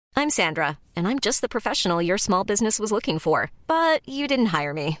I'm Sandra, and I'm just the professional your small business was looking for. But you didn't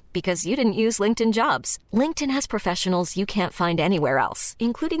hire me because you didn't use LinkedIn Jobs. LinkedIn has professionals you can't find anywhere else,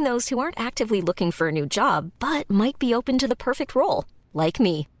 including those who aren't actively looking for a new job, but might be open to the perfect role, like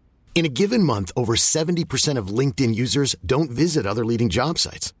me. In a given month, over 70% of LinkedIn users don't visit other leading job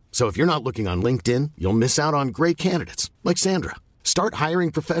sites. So if you're not looking on LinkedIn, you'll miss out on great candidates like Sandra. Start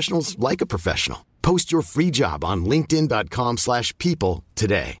hiring professionals like a professional. Post your free job on linkedin.com/people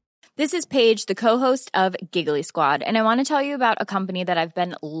today. This is Paige, the co-host of Giggly Squad, and I want to tell you about a company that I've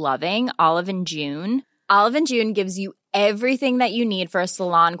been loving, Olive & June. Olive & June gives you everything that you need for a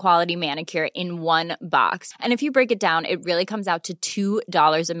salon-quality manicure in one box. And if you break it down, it really comes out to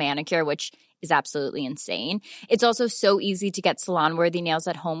 $2 a manicure, which is absolutely insane. It's also so easy to get salon-worthy nails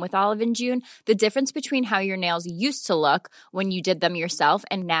at home with Olive & June. The difference between how your nails used to look when you did them yourself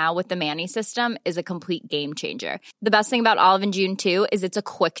and now with the Mani system is a complete game changer. The best thing about Olive & June, too, is it's a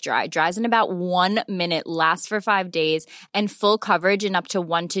quick dry. Dries in about 1 minute, lasts for 5 days, and full coverage in up to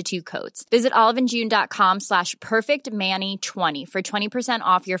 1 to 2 coats. Visit oliveandjune.com/perfectmani20 for 20%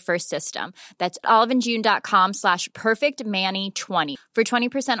 off your first system. That's oliveandjune.com/perfectmani20 for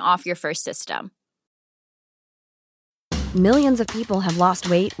 20% off your first system. Millions of people have lost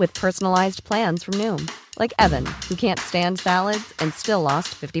weight with personalized plans from Noom. Like Evan, who can't stand salads and still lost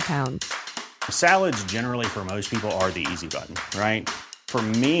 50 pounds. Salads generally for most people are the easy button, right? For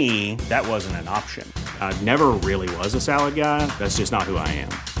me, that wasn't an option. I never really was a salad guy. That's just not who I am.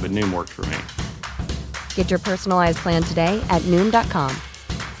 But Noom worked for me. Get your personalized plan today at Noom.com.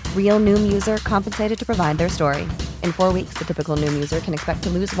 Real Noom user compensated to provide their story. In 4 weeks, the typical Noom user can expect to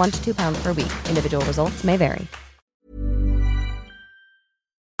lose 1 to 2 pounds per week. Individual results may vary.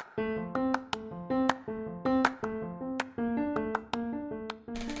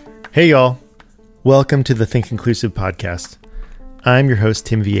 Hey y'all, welcome to the Think Inclusive podcast. I'm your host,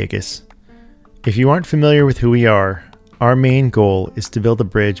 Tim Villegas. If you aren't familiar with who we are, our main goal is to build a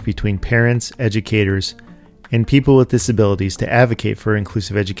bridge between parents, educators, and people with disabilities to advocate for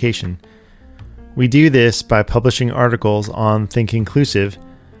inclusive education. We do this by publishing articles on Think Inclusive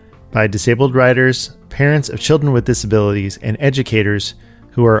by disabled writers, parents of children with disabilities, and educators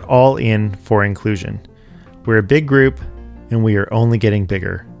who are all in for inclusion. We're a big group, and we are only getting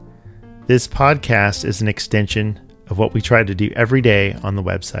bigger. This podcast is an extension of what we try to do every day on the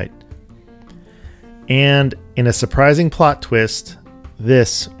website. And in a surprising plot twist,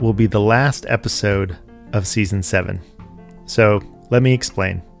 this will be the last episode of Season 7. So let me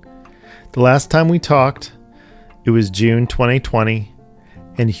explain. The last time we talked, it was June 2020,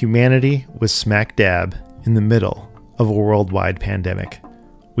 and humanity was smack dab in the middle of a worldwide pandemic.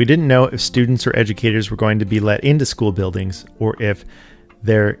 We didn't know if students or educators were going to be let into school buildings or if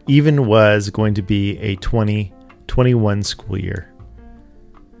there even was going to be a 2021 school year.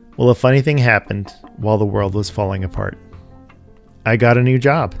 Well, a funny thing happened while the world was falling apart. I got a new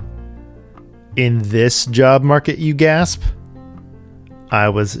job. In this job market, you gasp? I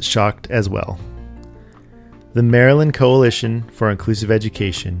was shocked as well. The Maryland Coalition for Inclusive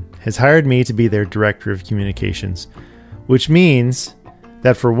Education has hired me to be their Director of Communications, which means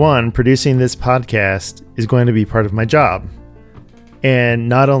that for one, producing this podcast is going to be part of my job. And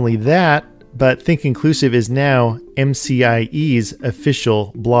not only that, but Think Inclusive is now MCIE's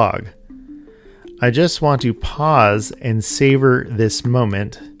official blog. I just want to pause and savor this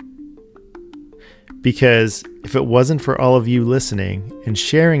moment because if it wasn't for all of you listening and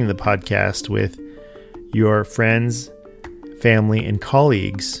sharing the podcast with your friends, family, and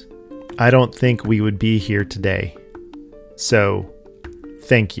colleagues, I don't think we would be here today. So,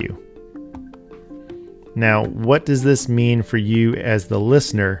 thank you. Now, what does this mean for you as the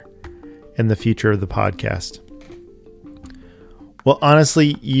listener and the future of the podcast? Well,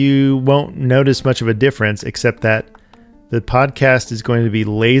 honestly, you won't notice much of a difference except that the podcast is going to be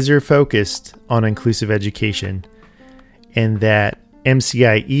laser focused on inclusive education and that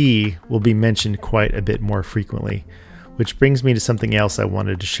MCIE will be mentioned quite a bit more frequently, which brings me to something else I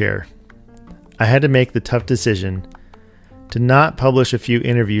wanted to share. I had to make the tough decision to not publish a few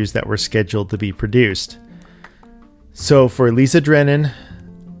interviews that were scheduled to be produced. So for Lisa Drennan,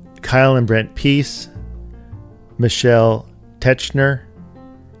 Kyle and Brent Peace, Michelle Techner,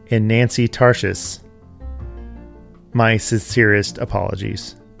 and Nancy Tarshis, my sincerest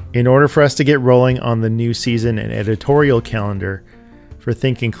apologies. In order for us to get rolling on the new season and editorial calendar for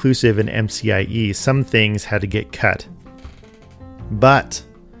Think Inclusive and MCIE, some things had to get cut. But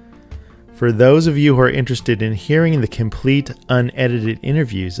for those of you who are interested in hearing the complete unedited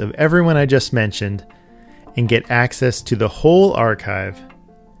interviews of everyone I just mentioned and get access to the whole archive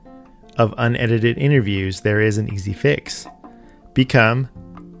of unedited interviews, there is an easy fix. Become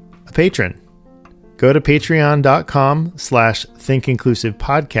a patron. Go to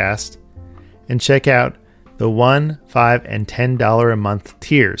patreon.com/thinkinclusivepodcast and check out the $1, $5, and $10 a month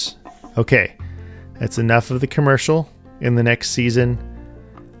tiers. Okay, that's enough of the commercial. In the next season,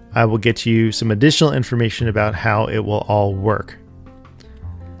 I will get you some additional information about how it will all work.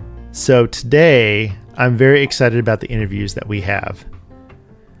 So today, I'm very excited about the interviews that we have.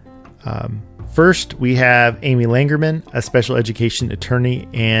 First, we have Amy Langerman, a special education attorney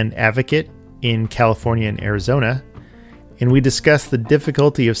and advocate in California and Arizona. And we discuss the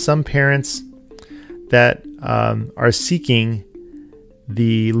difficulty of some parents that are seeking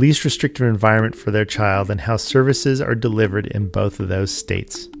the least restrictive environment for their child and how services are delivered in both of those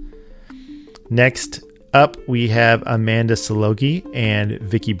states. Next up, we have Amanda Salogi and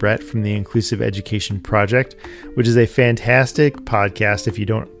Vicki Brett from the Inclusive Education Project, which is a fantastic podcast if you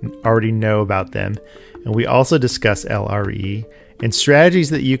don't already know about them. And we also discuss LRE and strategies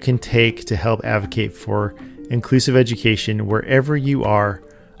that you can take to help advocate for inclusive education wherever you are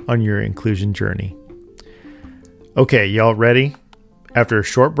on your inclusion journey. Okay, y'all ready? After a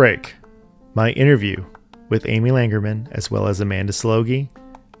short break, my interview with Amy Langerman as well as Amanda Salogi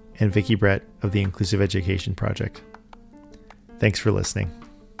and Vicki Brett of the Inclusive Education Project. Thanks for listening.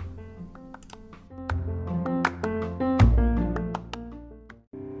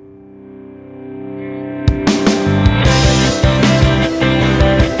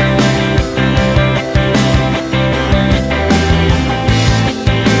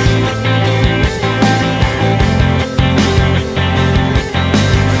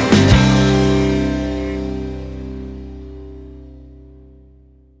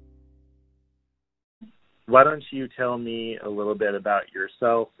 Why don't you tell me a little bit about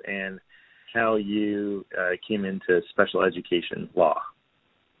yourself and how you came into special education law?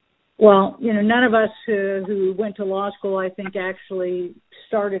 Well, none of us who went to law school, I think, actually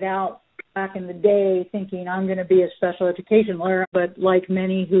started out back in the day thinking I'm going to be a special education lawyer. But like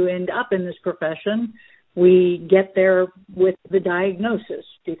many who end up in this profession, we get there with the diagnosis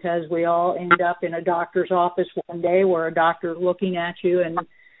because we all end up in a doctor's office one day where a doctor's looking at you and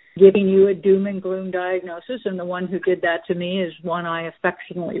giving you a doom and gloom diagnosis. And the one who did that to me is one I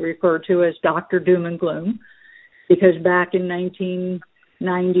affectionately refer to as Dr. Doom and Gloom, because back in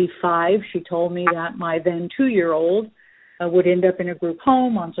 1995, she told me that my then 2-year-old would end up in a group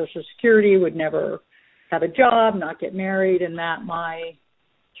home on Social Security, would never have a job, not get married, and that my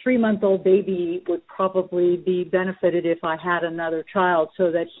 3-month-old baby would probably be benefited if I had another child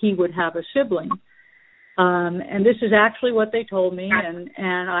so that he would have a sibling. And this is actually what they told me,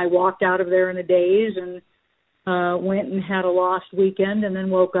 and I walked out of there in a daze and went and had a lost weekend and then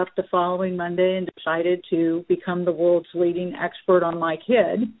woke up the following Monday and decided to become the world's leading expert on my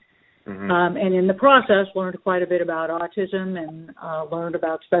kid. Mm-hmm. And in the process, learned quite a bit about autism and learned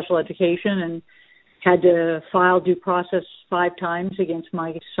about special education and had to file due process 5 times against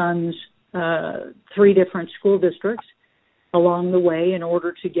my son's 3 different school districts along the way in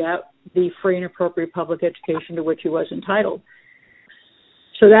order to get the free and appropriate public education to which he was entitled.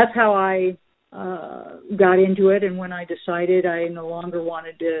 So that's how I got into it. And when I decided I no longer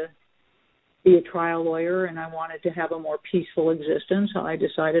wanted to be a trial lawyer and I wanted to have a more peaceful existence, I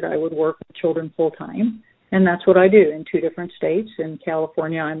decided I would work with children full time. And that's what I do in 2 different states. In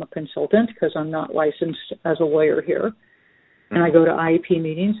California, I'm a consultant because I'm not licensed as a lawyer here. And I go to IEP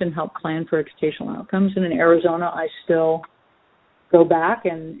meetings and help plan for educational outcomes. And in Arizona, I still go back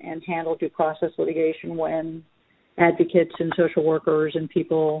and handle due process litigation when advocates and social workers and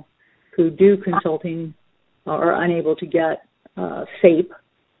people who do consulting are unable to get FAPE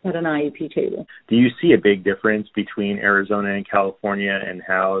at an IEP table. Do you see a big difference between Arizona and California and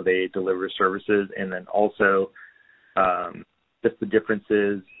how they deliver services, and then also just the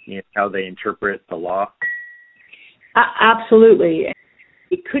differences in how they interpret the law? Absolutely.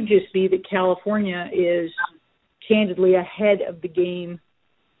 It could just be that California is candidly ahead of the game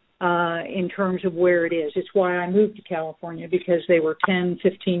in terms of where it is. It's why I moved to California, because they were 10,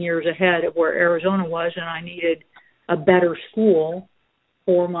 15 years ahead of where Arizona was, and I needed a better school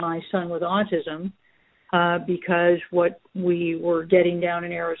for my son with autism because what we were getting down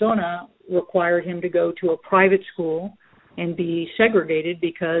in Arizona required him to go to a private school and be segregated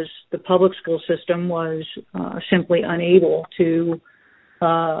because the public school system was simply unable to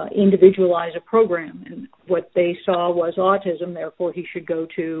individualize a program. And what they saw was autism, therefore he should go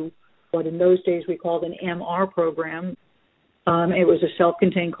to what in those days we called an MR program. It was a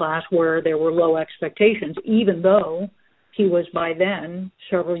self-contained class where there were low expectations, even though he was by then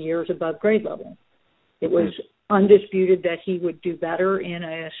several years above grade level. It was undisputed that he would do better in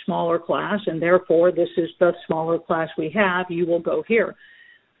a smaller class, and therefore this is the smaller class we have, you will go here.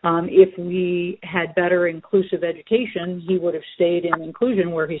 If we had better inclusive education, he would have stayed in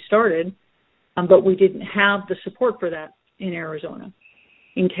inclusion where he started, but we didn't have the support for that in Arizona.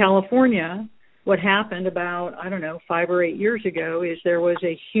 In California, what happened about, 5 or 8 years ago is there was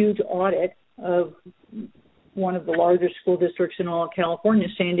a huge audit of one of the largest school districts in all of California,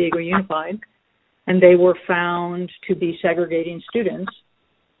 San Diego Unified, and they were found to be segregating students.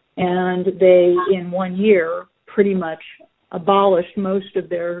 And they, in 1 year, pretty much abolished most of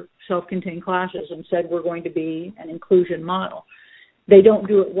their self-contained classes and said we're going to be an inclusion model. They don't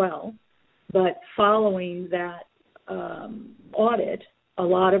do it well, but following that audit, a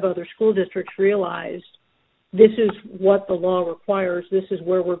lot of other school districts realized this is what the law requires, this is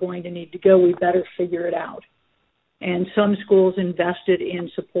where we're going to need to go, we better figure it out. And some schools invested in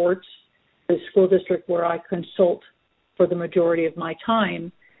supports. The school district where I consult for the majority of my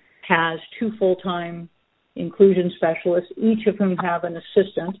time has 2 full-time inclusion specialists, each of whom have an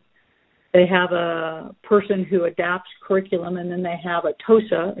assistant. They have a person who adapts curriculum, and then they have a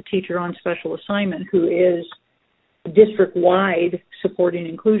TOSA, a teacher on special assignment, who is district-wide supporting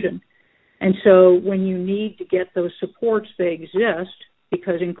inclusion. And so when you need to get those supports, they exist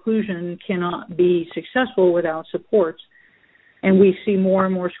because inclusion cannot be successful without supports. And we see more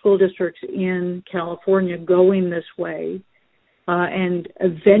and more school districts in California going this way and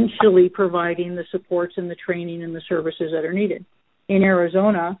eventually providing the supports and the training and the services that are needed. In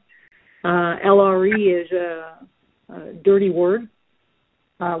Arizona, LRE is a dirty word.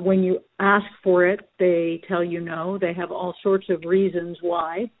 When you ask for it, they tell you no. They have all sorts of reasons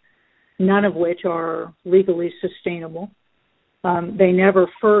why, none of which are legally sustainable. They never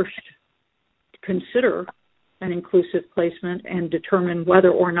first consider an inclusive placement and determine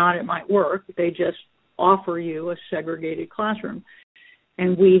whether or not it might work. They just offer you a segregated classroom.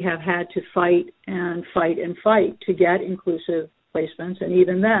 And we have had to fight and fight and fight to get inclusive placements. And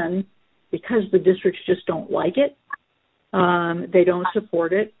even then, because the districts just don't like it, they don't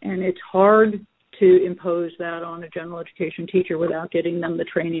support it, and it's hard to impose that on a general education teacher without getting them the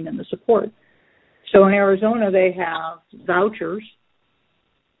training and the support. So in Arizona, they have vouchers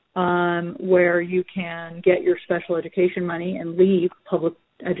where you can get your special education money and leave public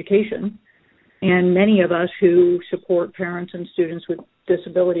education. And many of us who support parents and students with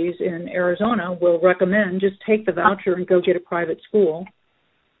disabilities in Arizona will recommend just take the voucher and go get a private school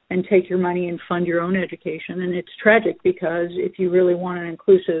and take your money and fund your own education. And it's tragic because if you really want an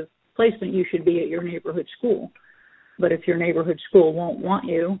inclusive placement, you should be at your neighborhood school. But if your neighborhood school won't want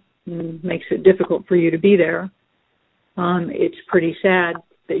you and makes it difficult for you to be there, it's pretty sad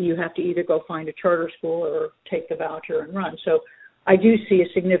that you have to either go find a charter school or take the voucher and run. So I do see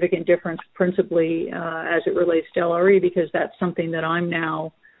a significant difference principally as it relates to LRE because that's something that I'm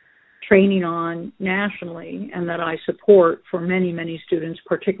now training on nationally and that I support for many, many students,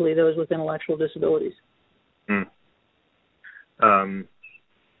 particularly those with intellectual disabilities.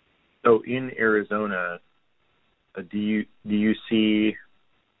 So in Arizona, do you see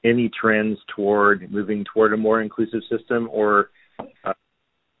any trends toward moving toward a more inclusive system, or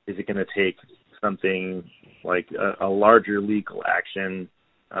is it going to take something like a larger legal action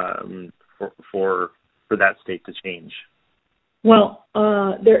for that state to change? Well,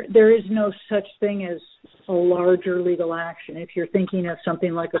 there is no such thing as a larger legal action. If you're thinking of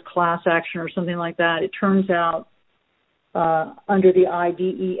something like a class action or something like that, it turns out under the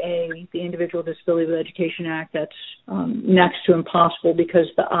IDEA, the Individual Disability Education Act, that's next to impossible because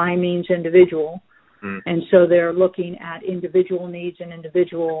the I means individual. And so they're looking at individual needs and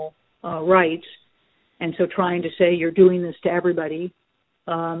individual rights. And so trying to say you're doing this to everybody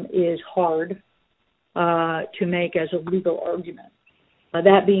is hard to make as a legal argument.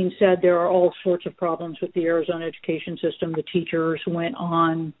 That being said, there are all sorts of problems with the Arizona education system. The teachers went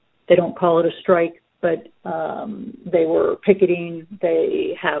on, they don't call it a strike, but they were picketing.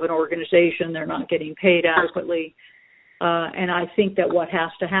 They have an organization. They're not getting paid adequately. And I think that what has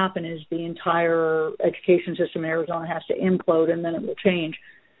to happen is the entire education system in Arizona has to implode, and then it will change.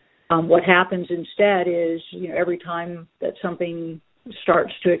 What happens instead is, every time that something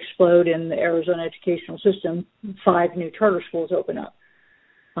starts to explode in the Arizona educational system, 5 new charter schools open up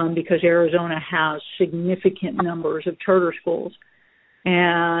because Arizona has significant numbers of charter schools.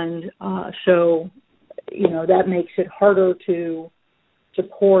 And so, that makes it harder to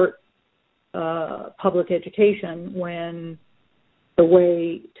support public education when the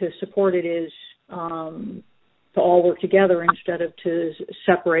way to support it is to all work together instead of to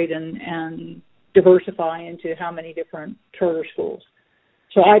separate and diversify into how many different charter schools.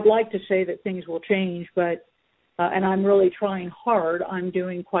 So I'd like to say that things will change, but and I'm really trying hard. I'm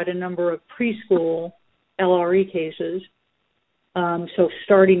doing quite a number of preschool LRE cases, So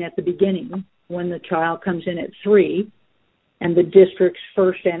starting at the beginning, when the child comes in at 3, and the district's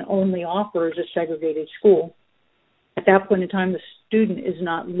first and only offer is a segregated school. At that point in time, the student is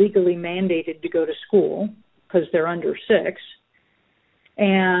not legally mandated to go to school because they're under 6.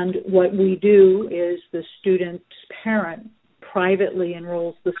 And what we do is the student's parent privately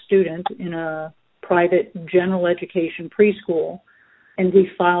enrolls the student in a private general education preschool, and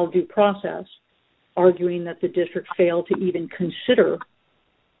we file due process, arguing that the district failed to even consider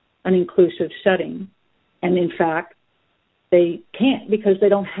an inclusive setting. And in fact, they can't because they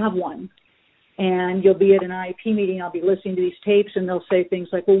don't have one. And you'll be at an IEP meeting, I'll be listening to these tapes, and they'll say things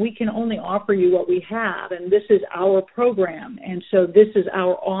like, well, we can only offer you what we have, and this is our program, and so this is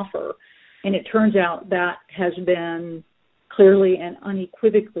our offer. And it turns out that has been clearly and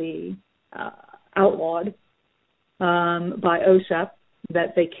unequivocally outlawed by OSEP,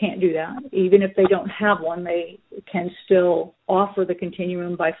 that they can't do that. Even if they don't have one, they can still offer the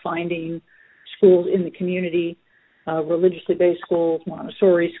continuum by finding schools in the community, religiously based schools,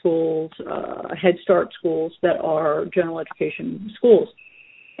 Montessori schools, Head Start schools that are general education schools.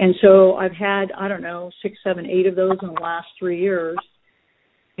 And so I've had, 6, 7, 8 of those in the last 3 years.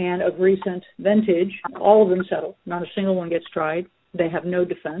 And of recent vintage, all of them settle. Not a single one gets tried. They have no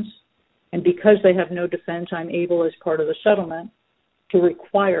defense. And because they have no defense, I'm able, as part of the settlement, to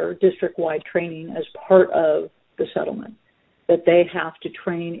require district-wide training as part of the settlement, that they have to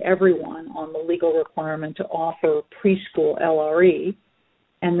train everyone on the legal requirement to offer preschool LRE.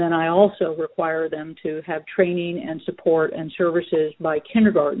 And then I also require them to have training and support and services by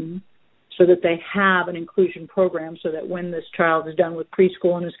kindergarten so that they have an inclusion program, so that when this child is done with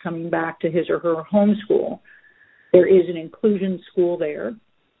preschool and is coming back to his or her home school, there is an inclusion school there,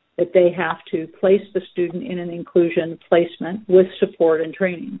 that they have to place the student in an inclusion placement with support and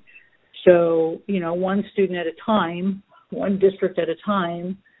training. So, one student at a time, one district at a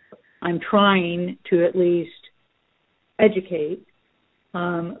time, I'm trying to at least educate.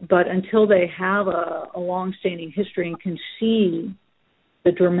 But until they have a long-standing history and can see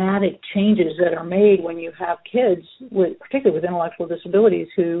the dramatic changes that are made when you have kids, particularly with intellectual disabilities,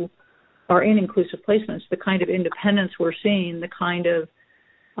 who are in inclusive placements, the kind of independence we're seeing, the kind of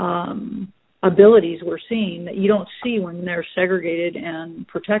abilities we're seeing that you don't see when they're segregated and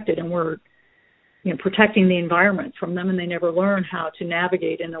protected, and we're protecting the environment from them, and they never learn how to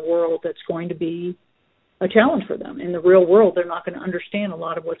navigate in a world that's going to be a challenge for them. In the real world, they're not going to understand a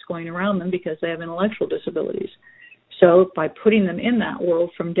lot of what's going around them because they have intellectual disabilities. So by putting them in that world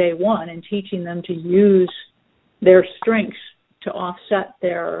from day one and teaching them to use their strengths to offset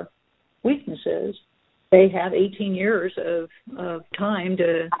their weaknesses, they have 18 years of time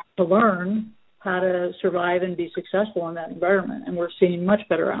to learn how to survive and be successful in that environment. And we're seeing much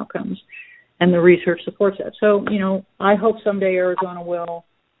better outcomes, and the research supports that. So, I hope someday Arizona will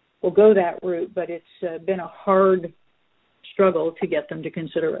go that route, but it's been a hard struggle to get them to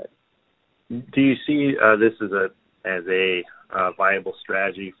consider it. Do you see this as a viable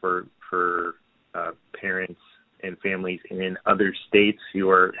strategy for parents and families in other states who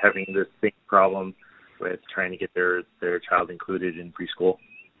are having this same problem with trying to get their child included in preschool?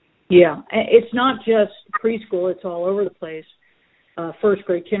 Yeah, it's not just preschool, it's all over the place. First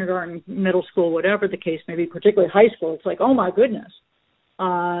grade, kindergarten, middle school, whatever the case may be, particularly high school. It's like, oh my goodness,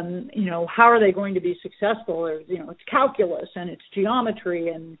 how are they going to be successful? It's calculus and it's geometry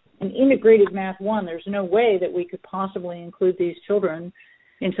and integrated math 1. There's no way that we could possibly include these children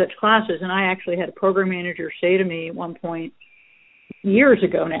in such classes. And I actually had a program manager say to me at one point, years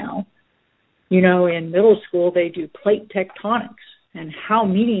ago now, in middle school, they do plate tectonics. And how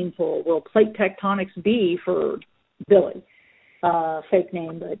meaningful will plate tectonics be for Billy? Fake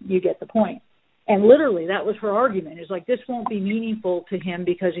name, but you get the point. And literally, that was her argument. It's like, this won't be meaningful to him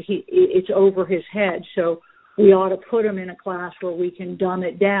because it's over his head. So we ought to put him in a class where we can dumb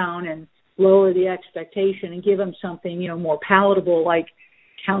it down and lower the expectation and give him something, more palatable, like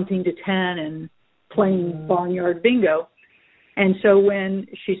counting to 10 and playing barnyard bingo. And so when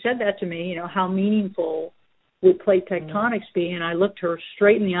she said that to me, how meaningful would plate tectonics be? And I looked her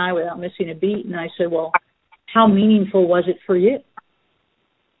straight in the eye without missing a beat, and I said, well, how meaningful was it for you?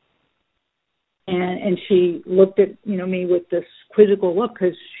 And she looked at, me with this quizzical look,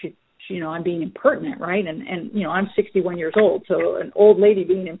 because she, I'm being impertinent, right? And I'm 61 years old, so an old lady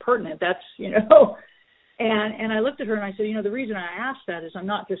being impertinent, that's, And I looked at her and I said, the reason I asked that is I'm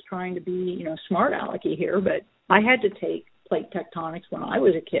not just trying to be, smart alecky here, but I had to take plate tectonics when I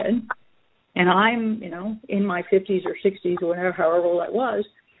was a kid, and I'm, in my 50s or 60s or whatever, however old I was.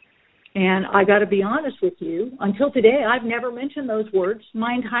 And I got to be honest with you, until today, I've never mentioned those words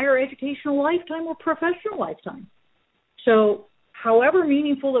my entire educational lifetime or professional lifetime. So however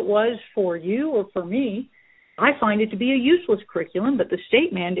meaningful it was for you or for me, I find it to be a useless curriculum, but the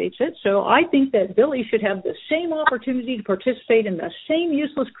state mandates it. So I think that Billy should have the same opportunity to participate in the same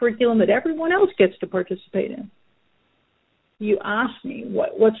useless curriculum that everyone else gets to participate in. You ask me,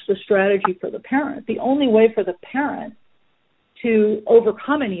 what's the strategy for the parent? The only way for the parent to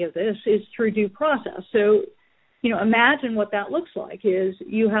overcome any of this is through due process. So, imagine what that looks like is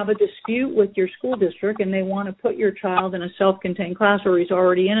you have a dispute with your school district and they want to put your child in a self-contained class, or he's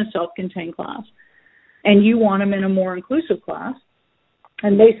already in a self-contained class, and you want him in a more inclusive class,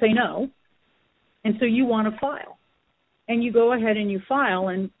 and they say no, and so you want to file. And you go ahead and you file,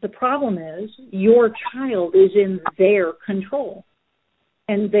 and the problem is your child is in their control,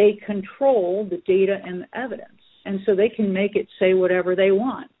 and they control the data and the evidence, and so they can make it say whatever they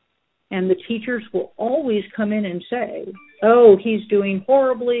want. And the teachers will always come in and say, oh, he's doing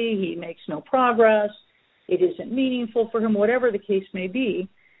horribly, he makes no progress, it isn't meaningful for him, whatever the case may be,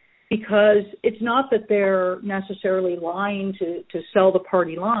 because it's not that they're necessarily lying to sell the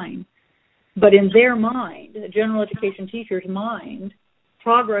party line, but in their mind, a general education teacher's mind,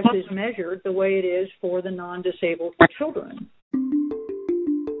 progress is measured the way it is for the non-disabled children.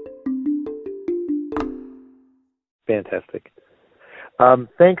 Fantastic.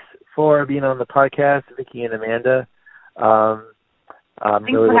 Thanks for being on the podcast, Vicki and Amanda.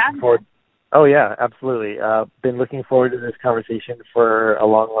 Thanks really for having me. Oh, yeah, absolutely. Been looking forward to this conversation for a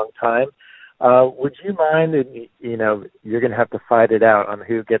long, long time. Would you mind, you're going to have to fight it out on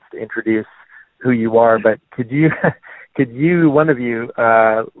who gets to introduce who you are, but could you, one of you,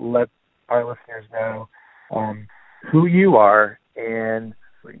 let our listeners know who you are and,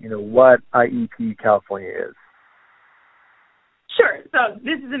 what IEP California is? Sure. So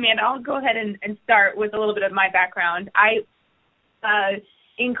this is Amanda. I'll go ahead and start with a little bit of my background.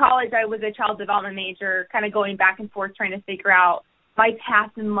 In college, I was a child development major, kind of going back and forth trying to figure out my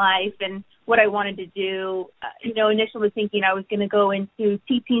path in life and what I wanted to do. Initially thinking I was going to go into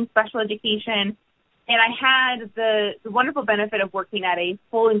teaching special education, and I had the wonderful benefit of working at a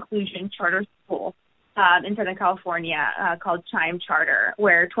full inclusion charter school in Southern California called Chime Charter,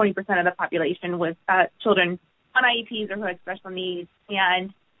 where 20% of the population was children on IEPs or who had special needs,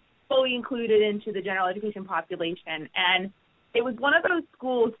 and fully included into the general education population. And it was one of those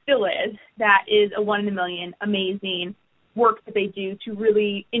schools, still is, that is a 1 in a million amazing work that they do to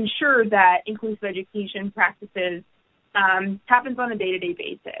really ensure that inclusive education practices happens on a day-to-day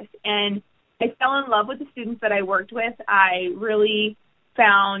basis. And I fell in love with the students that I worked with. I really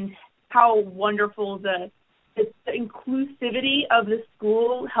found how wonderful the inclusivity of the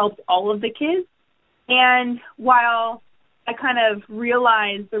school helped all of the kids. And while I kind of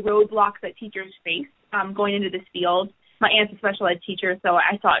realized the roadblocks that teachers face going into this field, my aunt's a special ed teacher, so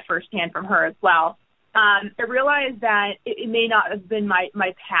I saw it firsthand from her as well. I realized that it may not have been my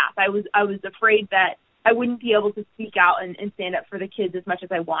path. I was afraid that I wouldn't be able to speak out and stand up for the kids as much as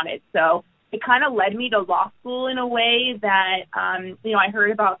I wanted. So it kind of led me to law school in a way that, I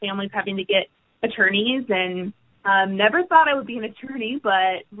heard about families having to get attorneys, and never thought I would be an attorney,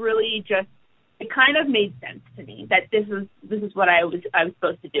 but really just it kind of made sense to me that this is what I was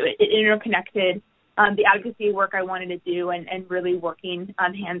supposed to do. It interconnected the advocacy work I wanted to do and really working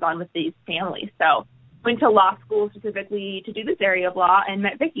hands-on with these families. So went to law school specifically to do this area of law and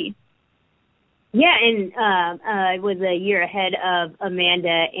met Vicki. Yeah, and I was a year ahead of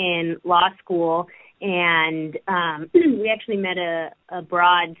Amanda in law school, and we actually met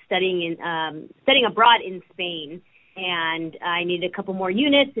abroad studying abroad in Spain. And I needed a couple more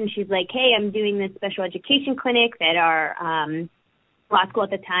units, and she's like, hey, I'm doing this special education clinic that our law school at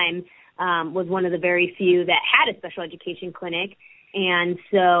the time was one of the very few that had a special education clinic. And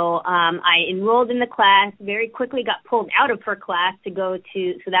so I enrolled in the class, very quickly got pulled out of her class to go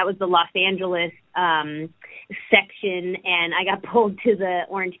to, so that was the Los Angeles section, and I got pulled to the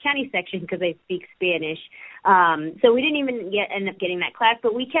Orange County section because I speak Spanish. So we didn't even end up getting that class,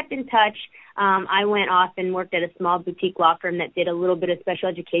 but we kept in touch. I went off and worked at a small boutique law firm that did a little bit of special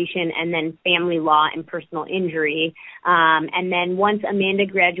education and then family law and personal injury. And then once Amanda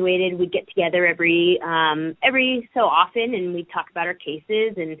graduated, we'd get together every so often, and we'd talk about our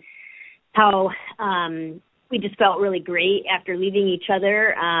cases and how we just felt really great after leaving each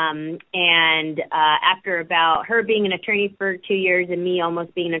other. And after about her being an attorney for 2 years and me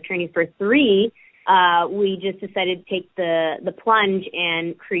almost being an attorney for 3, we just decided to take the plunge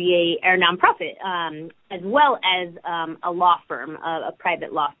and create our nonprofit, as well as a law firm, a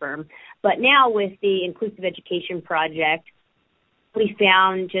private law firm. But now with the Inclusive Education Project, we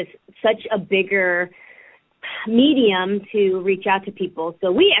found just such a bigger medium to reach out to people.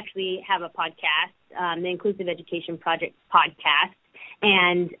 So we actually have a podcast, the Inclusive Education Project podcast.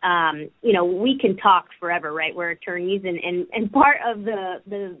 And, we can talk forever, right? We're attorneys. And part of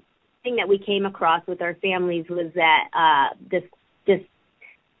the thing that we came across with our families was that it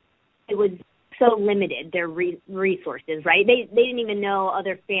was so limited, their resources, right? They didn't even know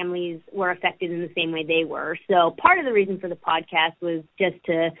other families were affected in the same way they were. So part of the reason for the podcast was just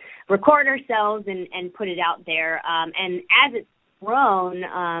to record ourselves and put it out there. And as it's grown,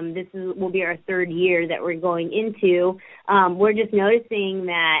 will be our third year that we're going into, we're just noticing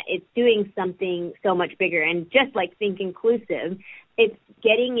that it's doing something so much bigger. And just like Think Inclusive, it's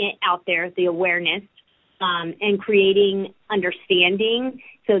getting it out there, the awareness, and creating understanding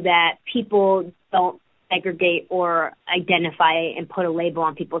so that people don't segregate or identify and put a label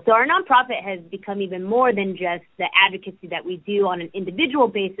on people. So our nonprofit has become even more than just the advocacy that we do on an individual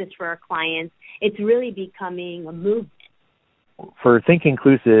basis for our clients. It's really becoming a movement. For Think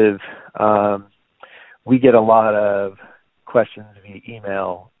Inclusive, we get a lot of questions via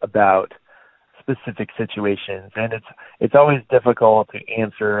email about specific situations, and it's always difficult to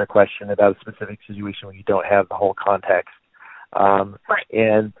answer a question about a specific situation when you don't have the whole context. Right.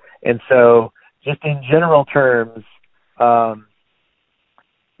 And so, just in general terms,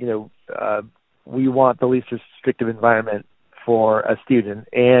 we want the least restrictive environment for a student,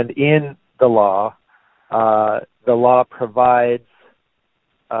 and in the law provides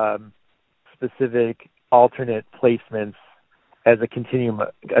specific alternate placements as a continuum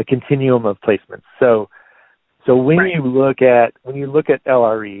of placements. So when right. you look at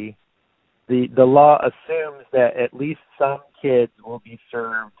LRE, the law assumes that at least some kids will be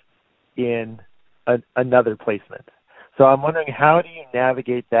served in another placement. So I'm wondering, how do you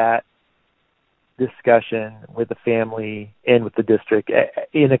navigate that discussion with the family and with the district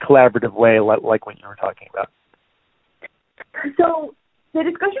in a collaborative way, like what you were talking about? So the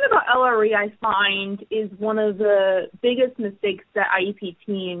discussion about LRE, I find, is one of the biggest mistakes that IEP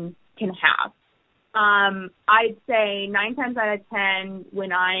teams can have. I'd say 9 times out of 10,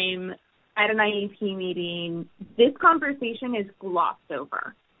 when I'm at an IEP meeting, this conversation is glossed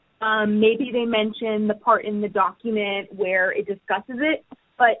over. Maybe they mention the part in the document where it discusses it,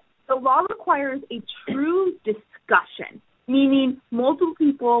 but the law requires a true discussion, meaning multiple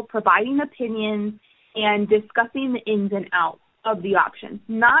people providing opinions and discussing the ins and outs of the options,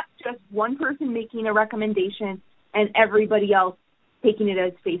 not just one person making a recommendation and everybody else taking it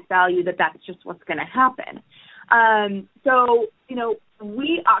as face value that that's just what's going to happen.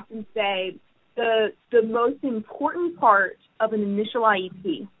 We often say the most important part of an initial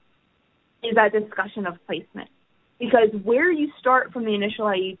IEP is that discussion of placement, because where you start from the initial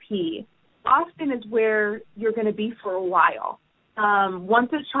IEP often is where you're going to be for a while.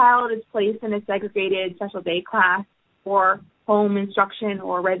 Once a child is placed in a segregated special day class or home instruction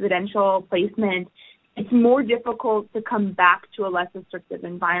or residential placement, it's more difficult to come back to a less restrictive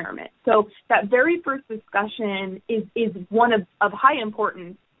environment. So that very first discussion is one of high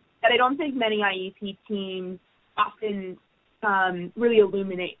importance that I don't think many IEP teams often really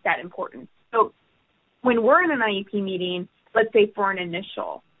illuminate that importance. So when we're in an IEP meeting, let's say for an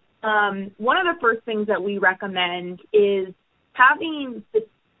initial, one of the first things that we recommend is having the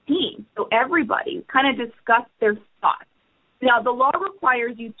team, so everybody, kind of discuss their thoughts. Now, the law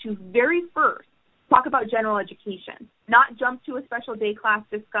requires you to very first talk about general education, not jump to a special day class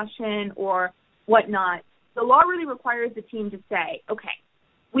discussion or whatnot. The law really requires the team to say, okay,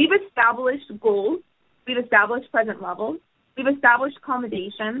 we've established goals, we've established present levels, we've established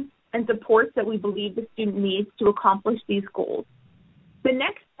accommodations and supports that we believe the student needs to accomplish these goals. The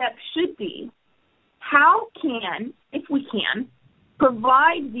next step should be, how can, if we can,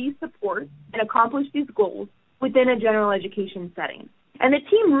 provide these supports and accomplish these goals within a general education setting? And the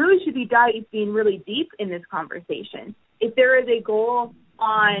team really should be diving really deep in this conversation. If there is a goal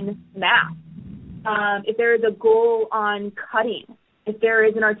on math, if there is a goal on cutting, if there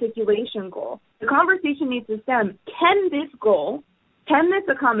is an articulation goal, the conversation needs to stem, can this goal, can this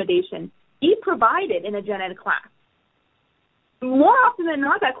accommodation be provided in a gen ed class? More often than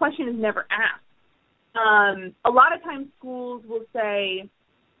not, that question is never asked. A lot of times schools will say,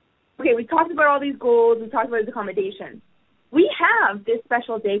 okay, we talked about all these goals, we talked about these accommodations. We have this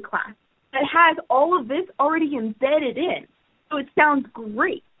special day class that has all of this already embedded in, so it sounds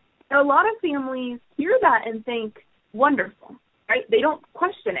great. And a lot of families hear that and think, wonderful, right? They don't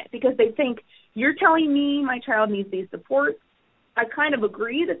question it because they think, you're telling me my child needs these supports. I kind of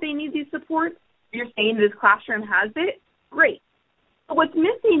agree that they need these supports. You're saying this classroom has it. Great. But what's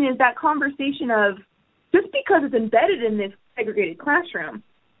missing is that conversation of, just because it's embedded in this segregated classroom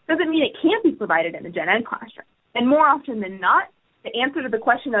doesn't mean it can't be provided in a gen ed classroom. And more often than not, the answer to the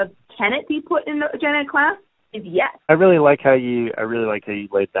question of can it be put in a gen ed class is yes. I really like how you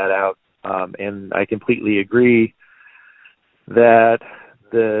laid that out, and I completely agree that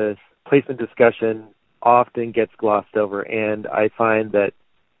the placement discussion often gets glossed over, and I find that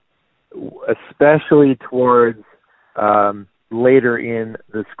especially towards later in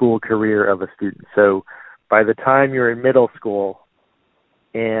the school career of a student. So by the time you're in middle school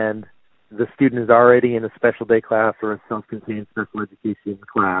and the student is already in a special day class or a self-contained special education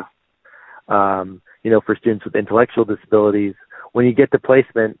class, for students with intellectual disabilities, when you get to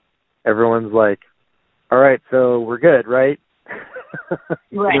placement, everyone's like, all right, so we're good, right?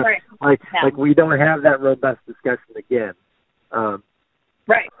 Right. Like we don't have that robust discussion again.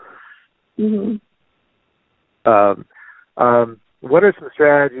 Right. Mm-hmm. What are some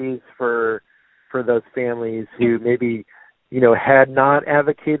strategies for those families who maybe, had not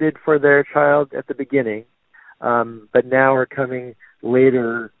advocated for their child at the beginning, but now are coming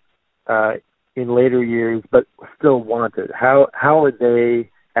later in later years, but still want it? How are they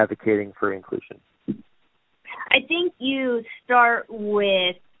advocating for inclusion? I think you start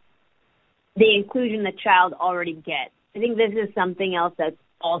with the inclusion the child already gets. I think this is something else that's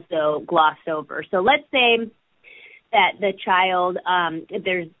also glossed over. So let's say that the child, I'll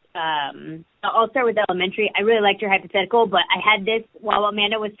start with elementary. I really liked your hypothetical, but I had this while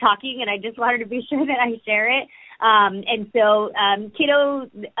Amanda was talking, and I just wanted to be sure that I share it. And so, kiddo,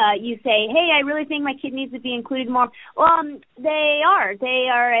 you say, hey, I really think my kid needs to be included more. Well, they are. They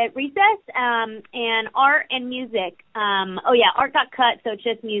are at recess, and art and music. Art got cut, so it's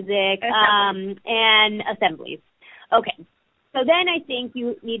just music, and assemblies. Okay. So then I think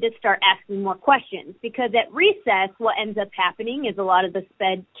you need to start asking more questions, because at recess, what ends up happening is a lot of the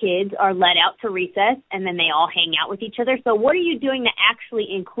SPED kids are let out to recess, and then they all hang out with each other. So what are you doing to actually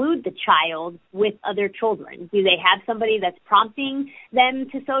include the child with other children? Do they have somebody that's prompting them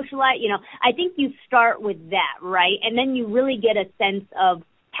to socialize? I think you start with that, right? And then you really get a sense of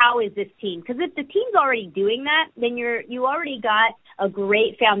how is this team? Because if the team's already doing that, then you already got a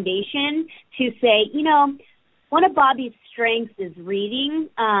great foundation to say, one of Bobby's strengths is reading,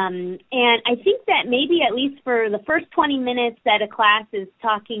 and I think that maybe at least for the first 20 minutes that a class is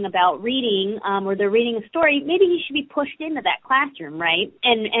talking about reading, or they're reading a story, maybe he should be pushed into that classroom, right?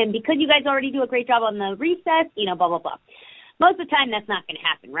 And because you guys already do a great job on the recess, blah, blah, blah. Most of the time that's not going to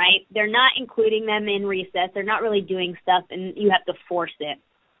happen, right? They're not including them in recess. They're not really doing stuff, and you have to force it.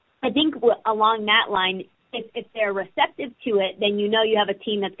 I think along that line, if they're receptive to it, then you have a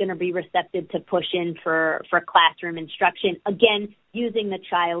team that's going to be receptive to push in for classroom instruction, again, using the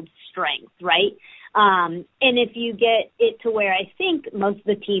child's strengths, right? And if you get it to where I think most of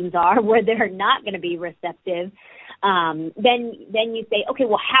the teams are, where they're not going to be receptive, then you say, okay,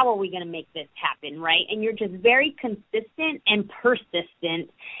 well, how are we going to make this happen, right? And you're just very consistent and persistent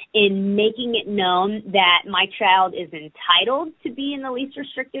in making it known that my child is entitled to be in the least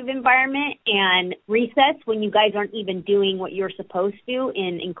restrictive environment, and recess, when you guys aren't even doing what you're supposed to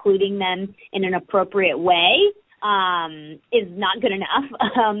in including them in an appropriate way, is not good enough.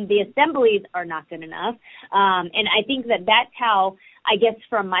 The assemblies are not good enough. And I think that's how, I guess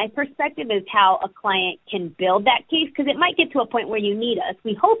from my perspective, is how a client can build that case, because it might get to a point where you need us.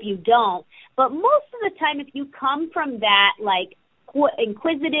 We hope you don't. But most of the time, if you come from that, like,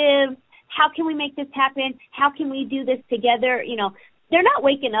 inquisitive, how can we make this happen? How can we do this together? They're not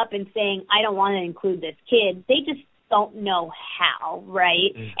waking up and saying, I don't want to include this kid. They just don't know how,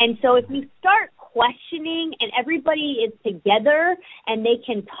 right? Mm-hmm. And so if you start questioning and everybody is together and they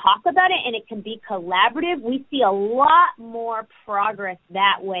can talk about it and it can be collaborative, we see a lot more progress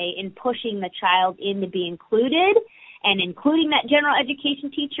that way in pushing the child in to be included and including that general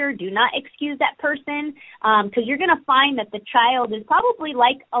education teacher. Do not excuse that person, because you're going to find that the child is probably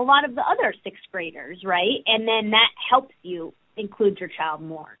like a lot of the other sixth graders, right? And then that helps you include your child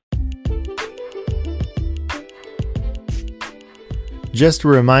more. Just a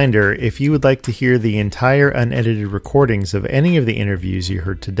reminder, if you would like to hear the entire unedited recordings of any of the interviews you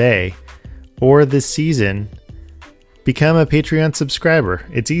heard today or this season, become a Patreon subscriber.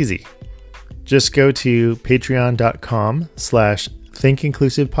 It's easy. Just go to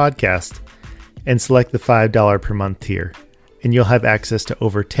patreon.com/thinkinclusivepodcast and select the $5 per month tier, and you'll have access to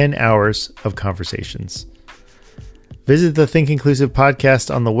over 10 hours of conversations. Visit the Think Inclusive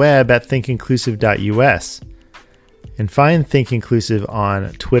podcast on the web at thinkinclusive.us. And find Think Inclusive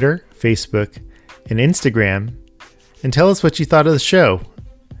on Twitter, Facebook, and Instagram, and tell us what you thought of the show.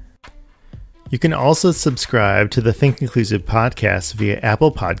 You can also subscribe to the Think Inclusive podcast via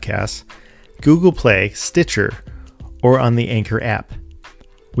Apple Podcasts, Google Play, Stitcher, or on the Anchor app.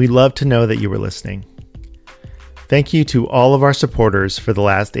 We love to know that you were listening. Thank you to all of our supporters for the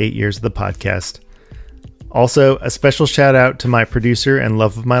last 8 years of the podcast. Also, a special shout out to my producer and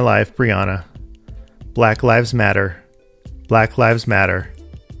love of my life, Brianna. Black Lives Matter. Black Lives Matter.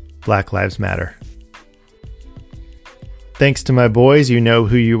 Black Lives Matter. Thanks to my boys, you know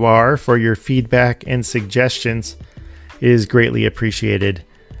who you are, for your feedback and suggestions. It is greatly appreciated.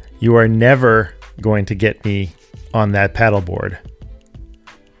 You are never going to get me on that paddleboard.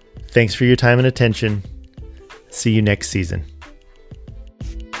 Thanks for your time and attention. See you next season.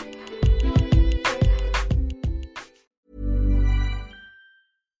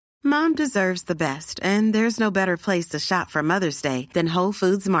 Mom deserves the best, and there's no better place to shop for Mother's Day than Whole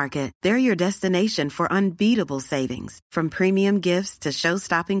Foods Market. They're your destination for unbeatable savings, from premium gifts to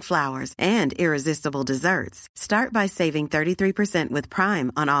show-stopping flowers and irresistible desserts. Start by saving 33% with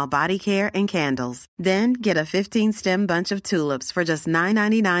Prime on all body care and candles. Then get a 15-stem bunch of tulips for just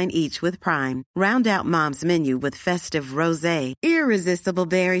 $9.99 each with Prime. Round out Mom's menu with festive rosé, irresistible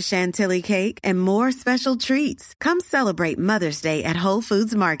berry chantilly cake, and more special treats. Come celebrate Mother's Day at Whole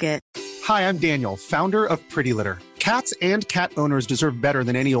Foods Market. Hi, I'm Daniel, founder of Pretty Litter. Cats and cat owners deserve better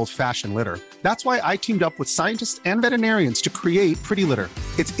than any old-fashioned litter. That's why I teamed up with scientists and veterinarians to create Pretty Litter.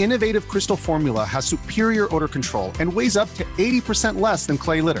 Its innovative crystal formula has superior odor control and weighs up to 80% less than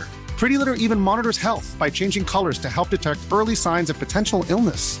clay litter. Pretty Litter even monitors health by changing colors to help detect early signs of potential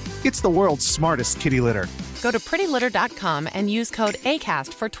illness. It's the world's smartest kitty litter. Go to prettylitter.com and use code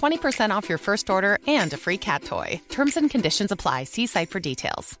ACAST for 20% off your first order and a free cat toy. Terms and conditions apply. See site for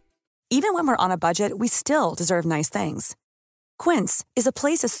details. Even when we're on a budget, we still deserve nice things. Quince is a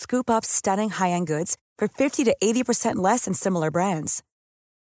place to scoop up stunning high-end goods for 50 to 80% less than similar brands.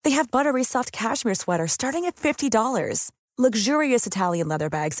 They have buttery soft cashmere sweaters starting at $50, luxurious Italian leather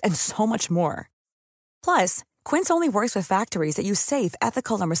bags, and so much more. Plus, Quince only works with factories that use safe,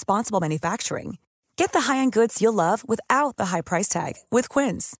 ethical, and responsible manufacturing. Get the high-end goods you'll love without the high price tag with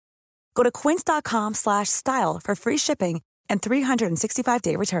Quince. Go to quince.com/style for free shipping and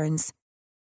 365-day returns.